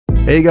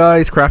Hey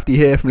guys, Crafty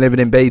here from Living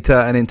in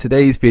Beta, and in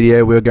today's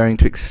video we're going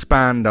to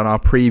expand on our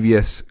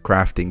previous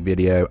crafting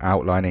video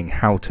outlining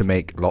how to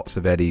make lots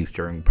of eddies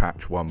during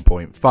patch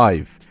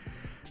 1.5.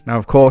 Now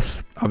of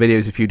course, our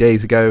videos a few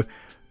days ago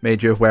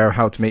made you aware of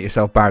how to make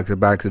yourself bags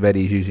of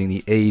eddies using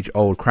the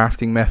age-old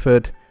crafting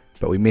method,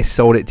 but we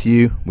missold it to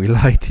you, we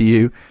lied to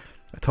you.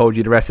 I told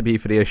you the recipe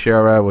for the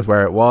Ashura was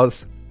where it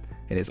was,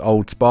 in its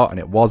old spot, and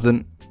it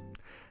wasn't.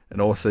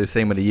 And also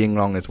same with the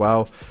Yinglong as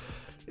well.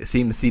 It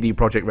seems CD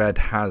Projekt Red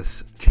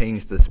has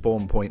changed the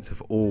spawn points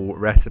of all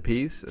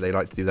recipes. They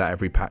like to do that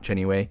every patch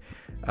anyway.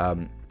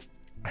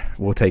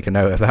 We'll take a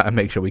note of that and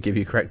make sure we give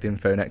you correct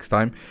info next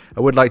time.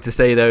 I would like to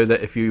say though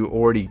that if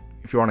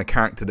you're on a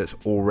character that's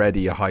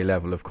already a high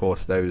level, of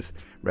course those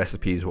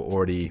recipes will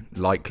already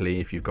likely,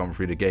 if you've gone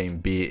through the game,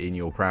 be it in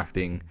your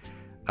crafting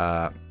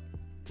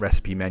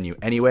recipe menu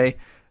anyway,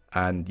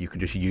 and you can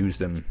just use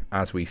them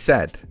as we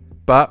said.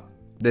 But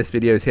this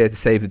video is here to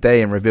save the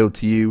day and reveal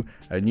to you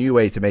a new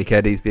way to make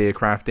eddies via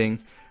crafting.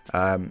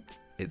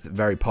 It's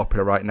very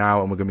popular right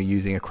now, and we're going to be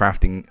using a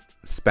crafting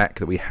spec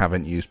that we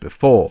haven't used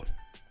before.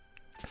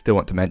 Still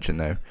want to mention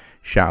though,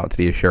 shout out to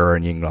the Ashura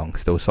and Yinglong,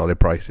 still solid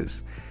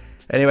prices.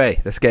 Anyway,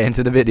 let's get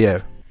into the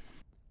video.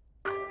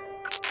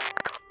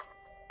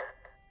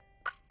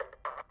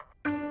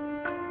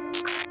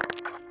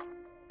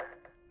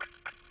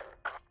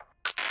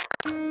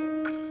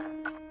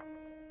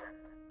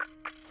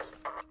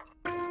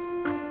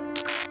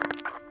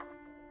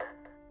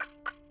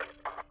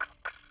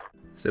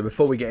 So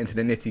before we get into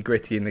the nitty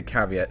gritty and the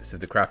caveats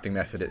of the crafting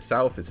method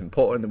itself, it's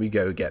important that we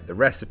go get the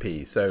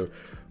recipe. So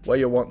where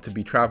you want to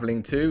be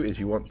traveling to is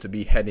you want to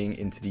be heading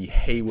into the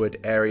Hayward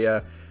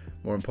area,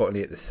 more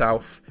importantly at the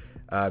south,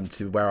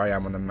 to where I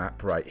am on the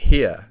map right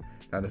here.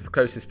 Now the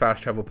closest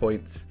fast travel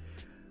points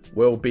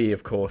will be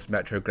of course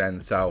Metro Glen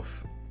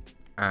South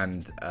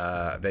and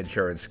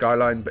Ventura and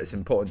Skyline, but it's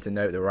important to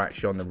note that we're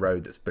actually on the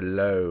road that's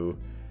below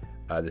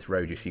this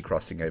road you see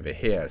crossing over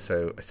here.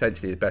 So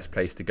essentially the best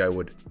place to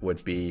go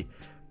would be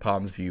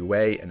Palms View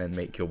Way, and then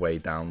make your way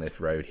down this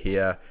road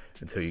here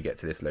until you get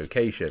to this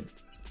location.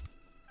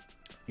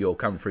 You'll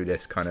come through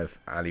this kind of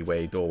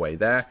alleyway doorway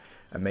there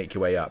and make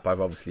your way up. I've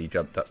obviously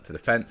jumped up to the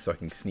fence so I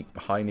can sneak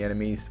behind the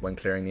enemies when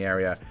clearing the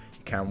area. You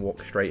can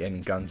walk straight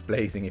in, guns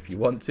blazing if you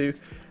want to.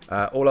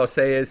 All I'll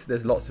say is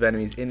there's lots of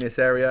enemies in this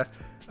area.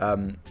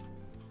 You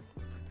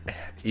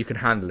can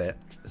handle it,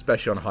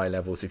 especially on high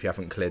levels if you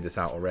haven't cleared this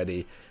out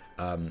already.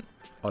 On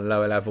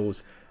lower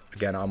levels,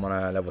 again I'm on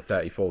a level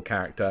 34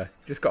 character,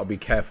 just got to be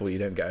careful you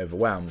don't get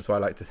overwhelmed, so I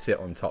like to sit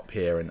on top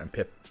here and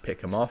pick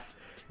them off.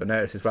 You'll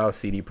notice as well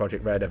CD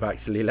Projekt Red have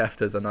actually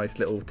left us a nice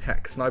little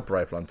tech sniper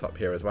rifle on top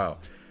here as well,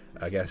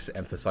 I guess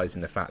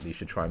emphasizing the fact that you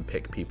should try and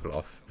pick people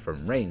off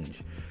from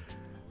range.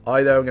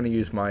 I'm going to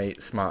use my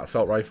smart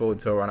assault rifle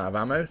until I run out of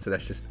ammo, so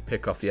let's just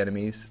pick off the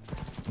enemies.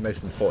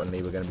 Most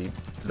importantly, we're going to be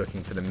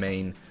looking for the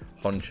main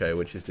honcho,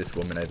 which is this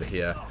woman over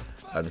here.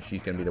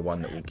 She's going to be the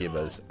one that will give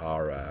us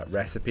our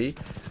recipe.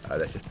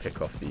 Let's just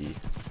pick off the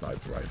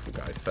sniper rifle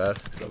guy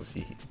first, because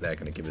obviously they're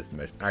going to give us the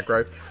most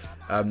aggro.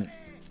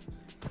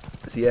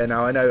 So yeah,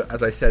 now I know,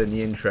 as I said in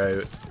the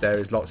intro, there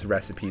is lots of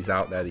recipes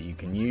out there that you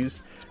can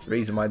use. The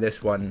reason why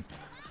this one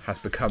has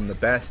become the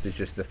best is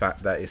just the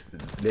fact that it's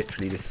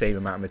literally the same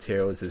amount of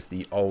materials as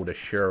the old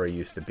Ashura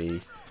used to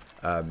be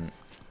when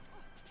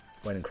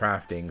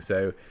crafting.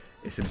 So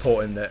it's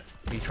important that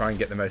you try and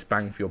get the most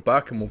bang for your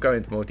buck, and we'll go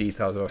into more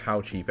details of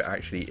how cheap it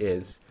actually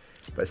is.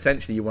 But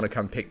essentially you want to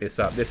come pick this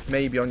up. This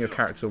may be on your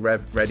character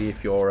ready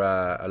if you're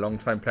a long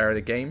time player of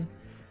the game,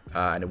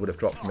 and it would have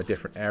dropped from a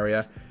different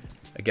area.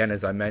 Again,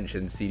 as I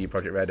mentioned, CD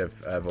Projekt Red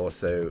have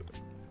also,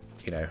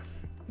 you know,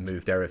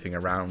 moved everything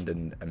around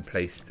and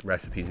placed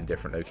recipes in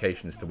different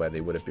locations to where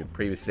they would have been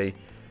previously.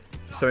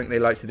 Just something they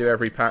like to do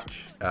every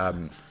patch.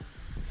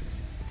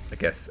 I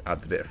guess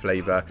adds a bit of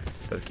flavour,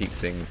 to keep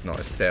things not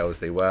as stale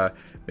as they were.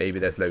 Maybe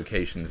there's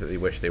locations that they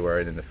wish they were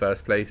in the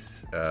first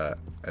place,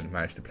 and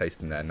managed to place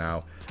them there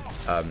now.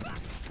 I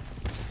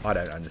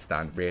don't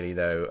understand really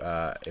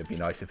though. It'd be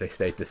nice if they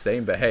stayed the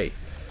same, but hey,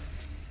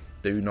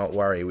 do not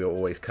worry, we'll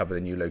always cover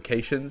the new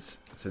locations.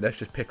 So let's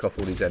just pick off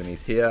all these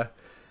enemies here,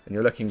 and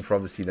you're looking for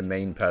obviously the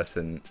main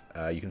person.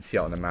 You can see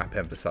it on the map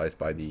emphasized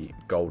by the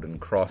golden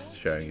cross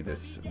showing you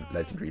this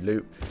legendary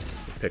loot.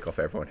 Just pick off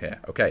everyone here.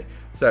 Okay,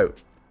 so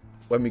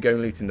when we go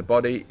and loot in the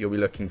body, you'll be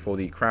looking for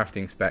the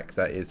crafting spec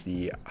that is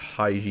the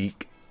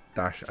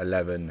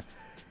HJKE-11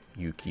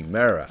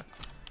 Yukimura.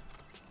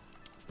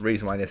 The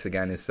reason why this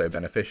again is so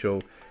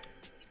beneficial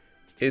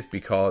is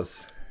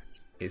because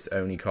it's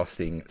only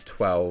costing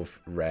 12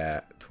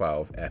 rare,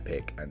 12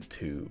 epic and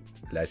 2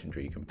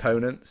 legendary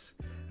components,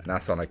 and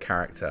that's on a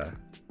character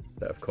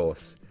that of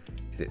course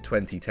is at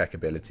 20 tech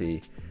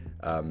ability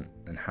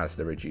and has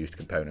the reduced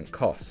component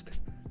cost.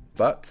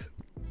 But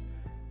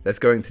let's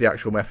go into the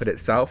actual method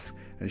itself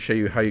and show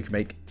you how you can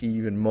make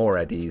even more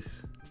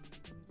eddies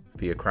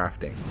via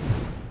crafting.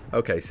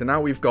 Okay, so now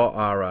we've got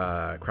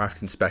our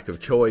crafting spec of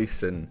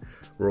choice and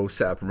we're all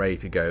set up and ready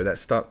to go.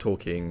 Let's start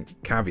talking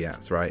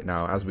caveats right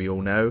now. As we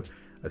all know,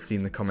 I've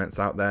seen the comments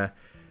out there,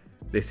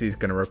 this is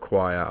going to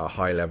require a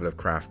high level of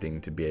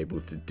crafting to be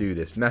able to do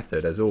this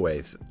method, as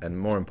always, and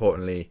more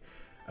importantly,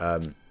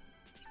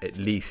 at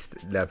least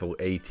level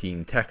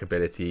 18 tech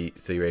ability,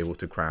 so you're able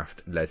to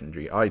craft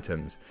legendary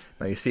items.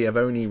 Now you see I've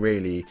only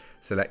really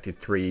selected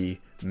 3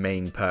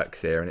 main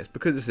perks here, and it's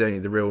because it's only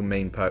the real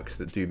main perks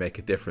that do make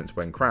a difference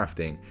when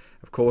crafting.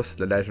 Of course,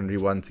 the legendary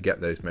one to get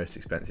those most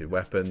expensive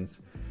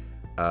weapons,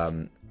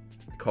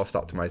 cost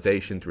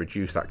optimization to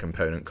reduce that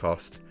component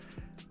cost,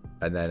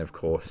 and then of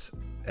course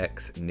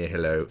ex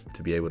nihilo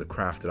to be able to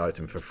craft an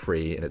item for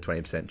free in a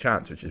 20%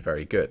 chance, which is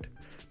very good.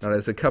 Now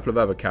there's a couple of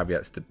other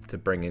caveats to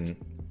bring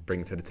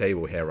to the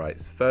table here, right?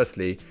 So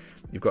firstly,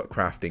 you've got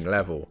crafting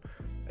level,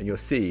 and you'll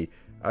see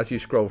as you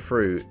scroll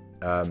through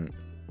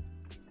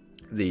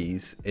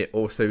these, it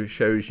also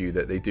shows you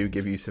that they do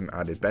give you some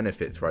added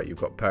benefits, right? You've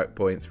got perk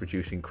points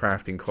reducing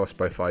crafting cost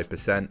by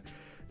 5%.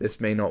 This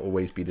may not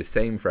always be the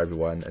same for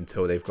everyone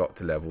until they've got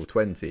to level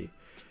 20.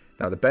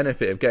 Now the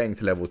benefit of getting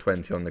to level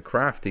 20 on the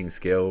crafting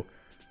skill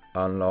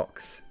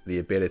unlocks the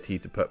ability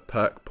to put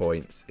perk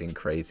points in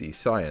crazy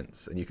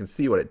science, and you can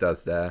see what it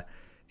does there.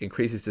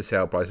 Increases the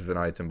sale price of an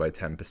item by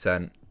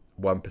 10%,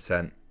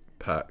 1%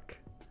 perk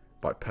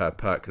per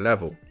perk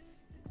level.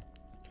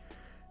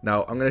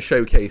 Now I'm going to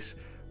showcase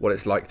what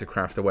it's like to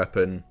craft a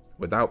weapon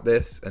without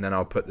this, and then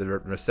I'll put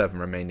the 7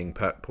 remaining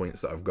perk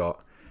points that I've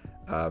got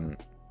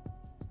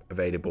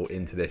available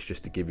into this,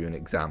 just to give you an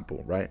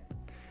example, right?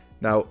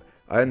 Now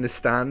I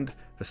understand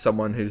for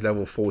someone who's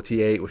level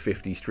 48 with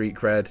 50 street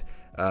cred,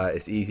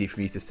 it's easy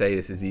for me to say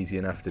this is easy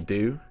enough to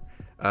do.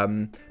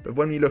 But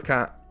when you look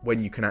at when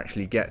you can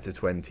actually get to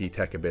 20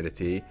 tech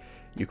ability,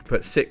 you can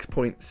put 6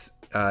 points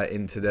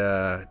into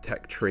the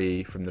tech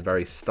tree from the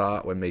very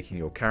start when making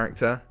your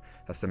character.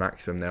 That's the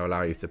maximum they'll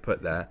allow you to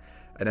put there.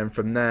 And then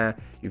from there,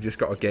 you've just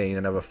got to gain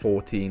another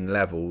 14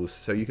 levels.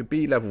 So you could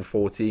be level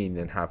 14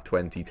 and have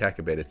 20 tech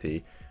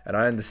ability. And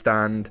I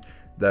understand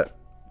that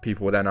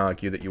people will then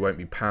argue that you won't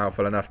be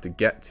powerful enough to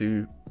get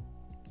to,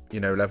 you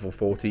know, level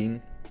 14.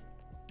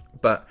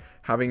 But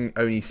having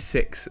only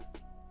 6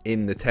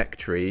 in the tech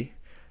tree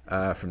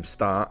from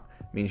start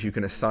means you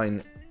can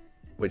assign,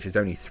 which is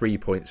only 3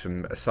 points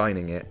from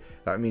assigning it.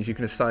 That means you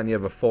can assign the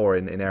other 4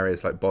 in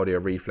areas like body or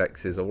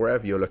reflexes or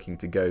wherever you're looking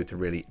to go to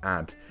really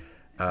add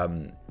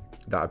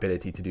that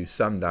ability to do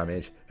some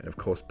damage. And of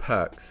course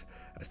perks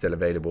are still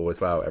available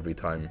as well every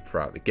time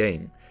throughout the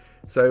game.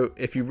 So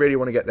if you really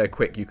want to get there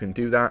quick, you can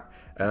do that.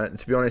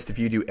 To be honest, if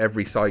you do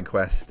every side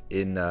quest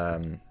in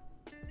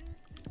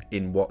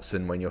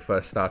Watson when you're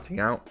first starting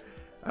out,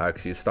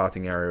 because your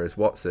starting area is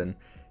Watson,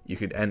 you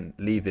could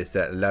leave this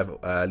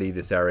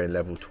area in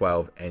level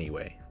 12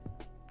 anyway.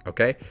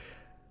 Okay,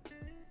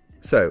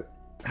 so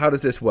how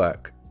does this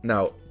work?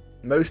 Now,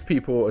 most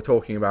people are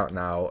talking about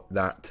now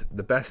that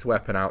the best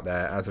weapon out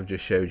there, as I've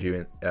just showed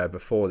you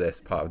before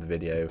this part of the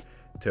video,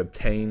 to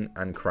obtain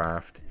and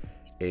craft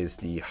is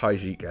the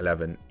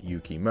HJKE-11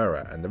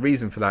 Yukimura, and the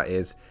reason for that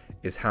is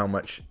how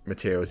much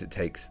materials it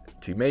takes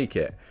to make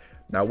it.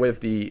 Now with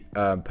the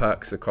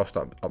perks, the cost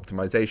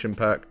optimization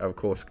perk, of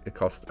course it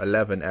costs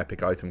 11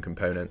 epic item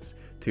components,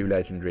 2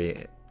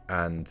 legendary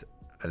and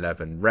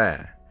 11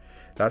 rare.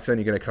 That's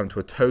only going to come to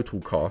a total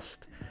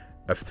cost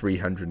of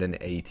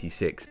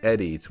 386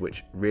 eddies,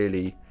 which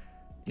really,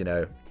 you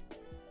know,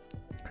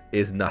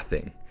 is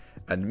nothing.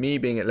 And me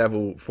being at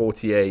level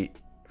 48,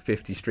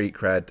 50 street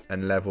cred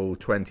and level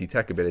 20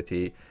 tech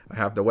ability, I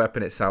have the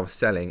weapon itself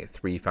selling at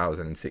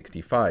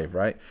 3065,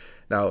 right?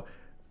 Now,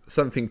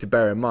 something to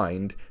bear in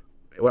mind,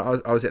 when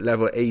I was at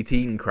level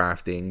 18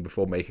 crafting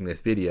before making this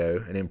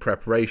video, and in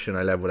preparation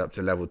I leveled up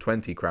to level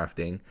 20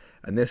 crafting,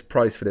 and this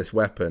price for this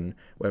weapon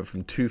went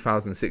from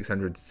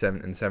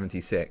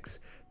 2676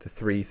 to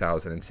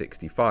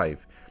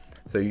 3065.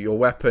 So your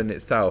weapon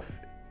itself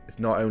is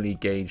not only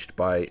gauged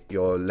by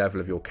your level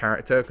of your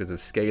character because of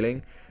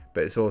scaling,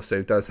 but it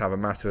also does have a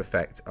massive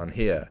effect on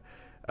here.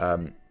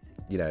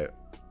 You know,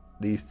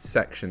 these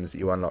sections that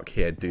you unlock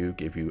here do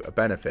give you a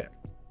benefit.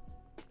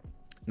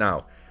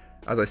 Now,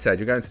 as I said,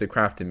 you're going to the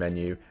crafting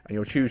menu and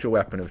you'll choose your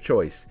weapon of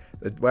choice.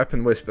 The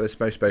weapon that's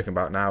most spoken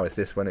about now is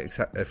this one,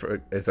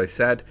 as I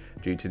said,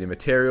 due to the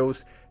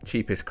materials,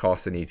 cheapest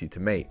cost and easy to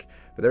make.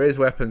 But there is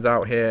weapons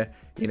out here,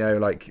 you know,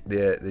 like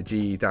the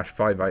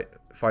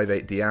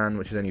G-58 Dian,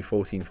 which is only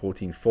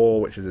 14.4,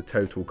 which is a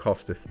total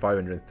cost of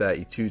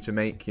 532 to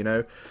make, you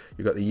know.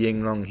 You've got the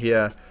Yinglong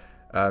here,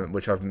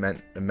 which I've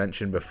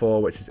mentioned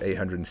before, which is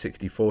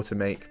 864 to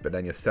make, but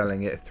then you're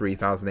selling it at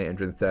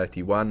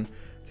 3,831,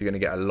 so you're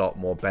going to get a lot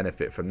more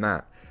benefit from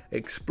that.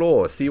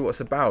 Explore, see what's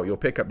about. You'll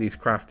pick up these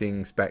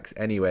crafting specs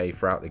anyway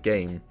throughout the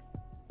game,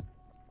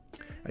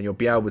 and you'll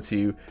be able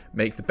to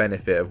make the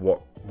benefit of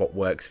what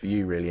works for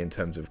you really in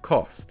terms of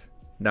cost.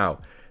 Now,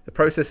 the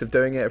process of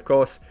doing it, of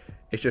course,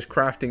 is just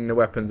crafting the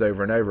weapons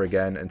over and over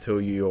again until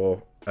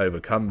you're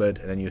overcumbered,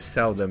 and then you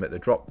sell them at the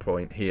drop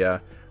point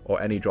here or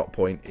any drop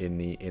point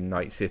in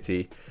Night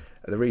City.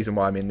 The reason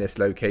why I'm in this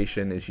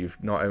location is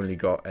you've not only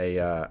got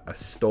a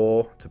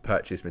store to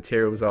purchase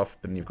materials off,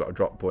 but then you've got a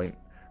drop point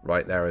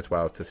right there as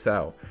well to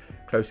sell.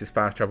 Closest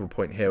fast travel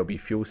point here will be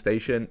Fuel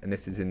Station, and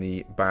this is in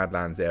the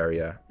Badlands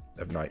area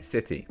of Night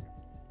City.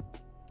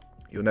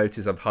 You'll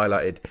notice I've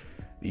highlighted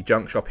the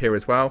junk shop here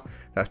as well.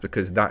 That's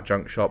because that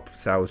junk shop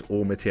sells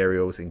all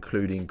materials,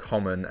 including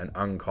common and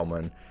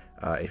uncommon,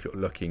 if you're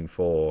looking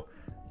for,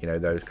 you know,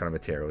 those kind of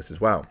materials as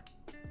well.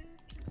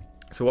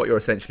 So what you'll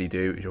essentially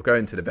do is you'll go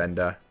into the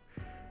vendor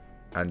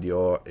and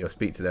you'll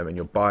speak to them and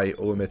you'll buy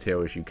all the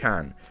materials you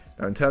can.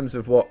 Now, in terms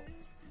of what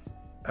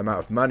amount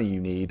of money you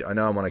need, I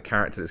know I'm on a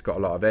character that's got a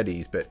lot of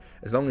eddies, but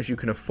as long as you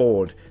can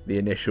afford the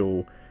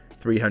initial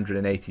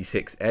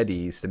 386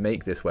 eddies to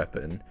make this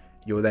weapon,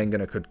 you're then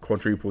going to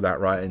quadruple that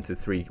right into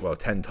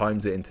 10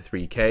 times it into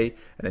 3k,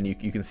 and then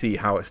you can see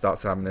how it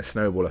starts having a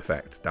snowball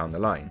effect down the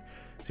line.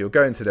 So you'll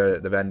go into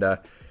the vendor,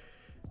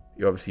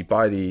 you obviously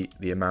buy the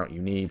amount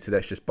you need. So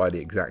let's just buy the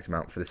exact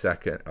amount for the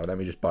second. Oh, let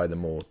me just buy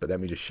them all, but let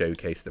me just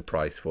showcase the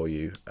price for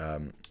you.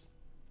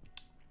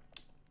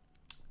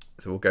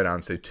 So we'll go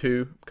down, so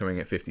 2 coming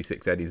at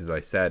 56 eddies, as I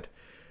said.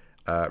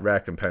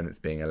 Rare components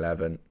being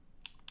 11,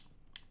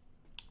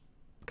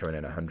 coming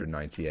in at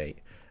 198,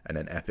 and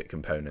then epic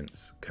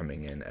components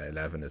coming in at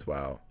 11 as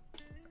well,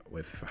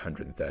 with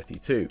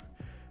 132.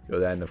 You'll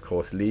then, of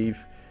course,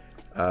 leave,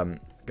 go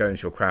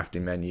into your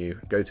crafting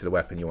menu, go to the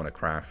weapon you want to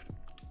craft,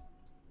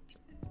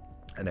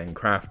 and then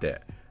craft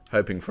it,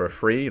 hoping for a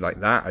free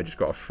like that. I just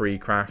got a free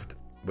craft,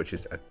 which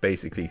is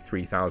basically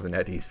 3,000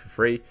 eddies for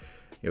free.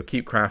 You'll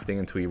keep crafting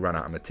until you run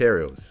out of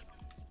materials.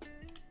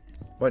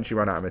 Once you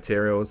run out of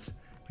materials,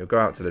 you'll go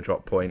out to the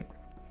drop point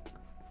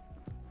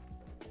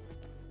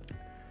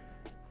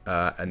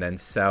and then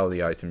sell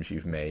the items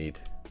you've made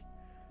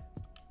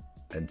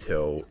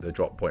until the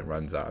drop point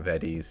runs out of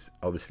eddies.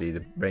 Obviously,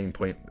 the main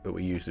point that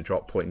we use the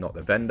drop point, not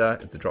the vendor.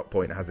 It's a drop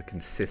point that has a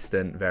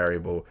consistent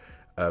variable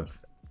of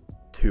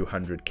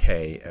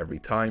 200k every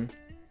time.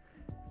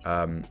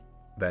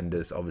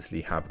 Vendors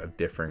obviously have a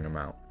differing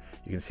amount.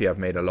 You can see I've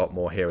made a lot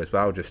more here as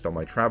well, just on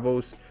my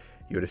travels.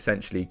 You would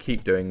essentially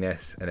keep doing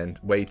this and then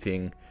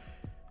waiting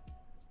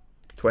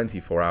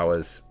 24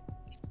 hours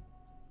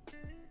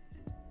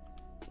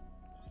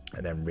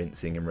and then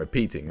rinsing and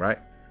repeating, right?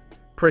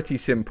 Pretty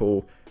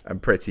simple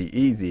and pretty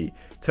easy.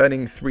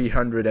 Turning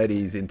 300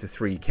 eddies into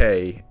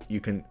 3k, you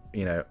can,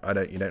 you know,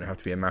 you don't have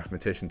to be a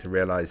mathematician to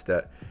realize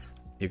that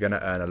you're going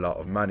to earn a lot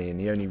of money. And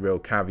the only real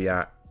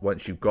caveat,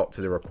 once you've got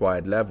to the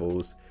required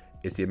levels,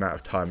 is the amount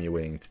of time you're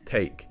willing to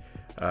take.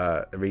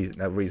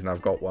 The reason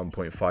I've got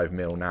 1.5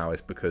 mil now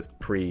is because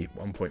pre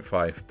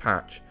 1.5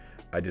 patch,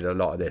 I did a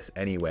lot of this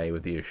anyway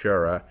with the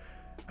Ashura,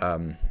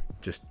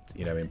 just,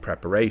 you know, in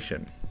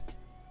preparation.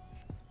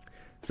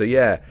 So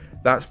yeah,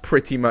 that's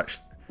pretty much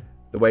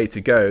the way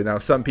to go. Now,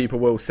 some people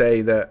will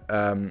say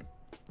that,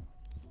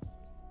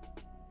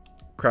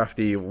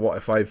 Crafty, what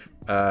if I've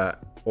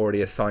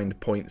already assigned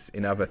points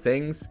in other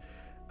things?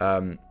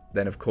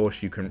 Then of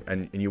course you can,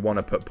 and you want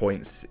to put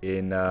points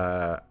in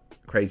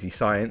Crazy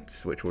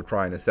Science, which we'll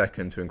try in a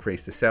second to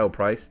increase the sale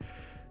price.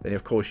 Then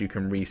of course you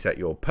can reset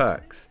your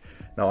perks.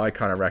 Now, I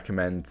kind of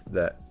recommend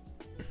that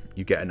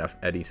you get enough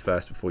eddies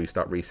first before you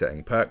start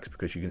resetting perks,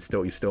 because you're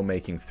still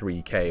making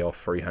 3k off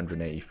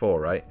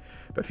 384, right?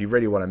 But if you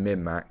really want to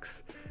min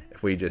max,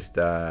 if we just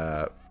you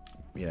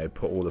know,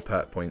 put all the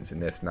perk points in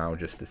this now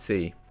just to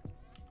see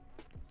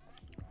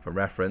for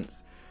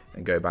reference,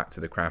 and go back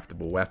to the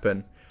craftable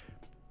weapon,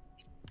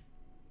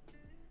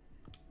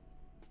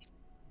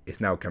 it's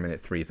now coming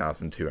at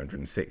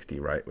 3,260,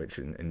 right? Which,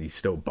 and you're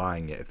still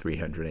buying it at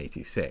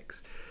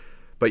 386.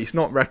 But it's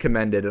not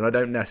recommended, and I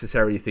don't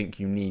necessarily think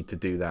you need to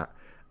do that.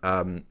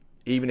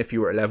 Even if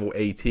you were at level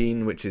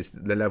 18, which is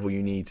the level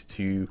you need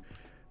to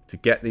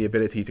get the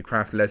ability to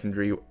craft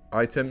legendary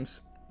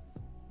items,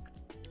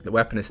 the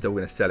weapon is still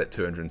going to sell at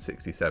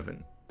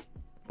 267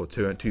 or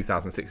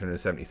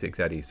 2,676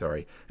 eddies,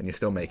 sorry, and you're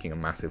still making a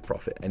massive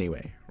profit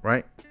anyway,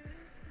 right?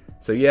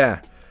 So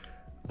yeah,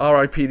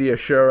 R.I.P the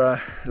Ashura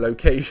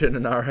location,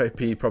 and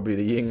R.I.P probably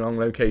the Yinglong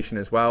location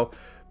as well.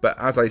 But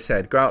as I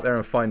said, go out there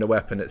and find a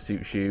weapon that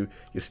suits you.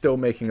 You're still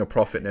making a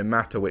profit no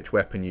matter which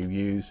weapon you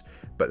use,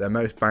 but the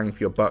most bang for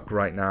your buck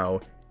right now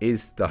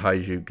is the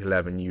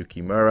HJKE-11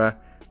 Yukimura,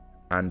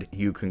 and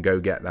you can go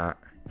get that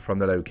from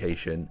the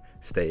location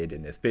stated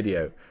in this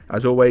video.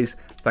 As always,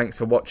 thanks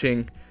for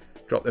watching.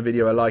 Drop the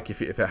video a like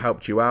if it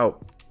helped you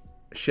out.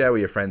 Share with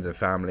your friends and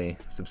family.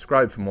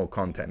 Subscribe for more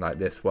content like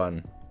this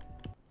one.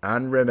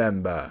 And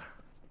remember,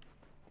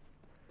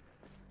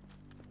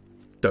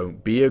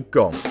 don't be a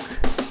gonk.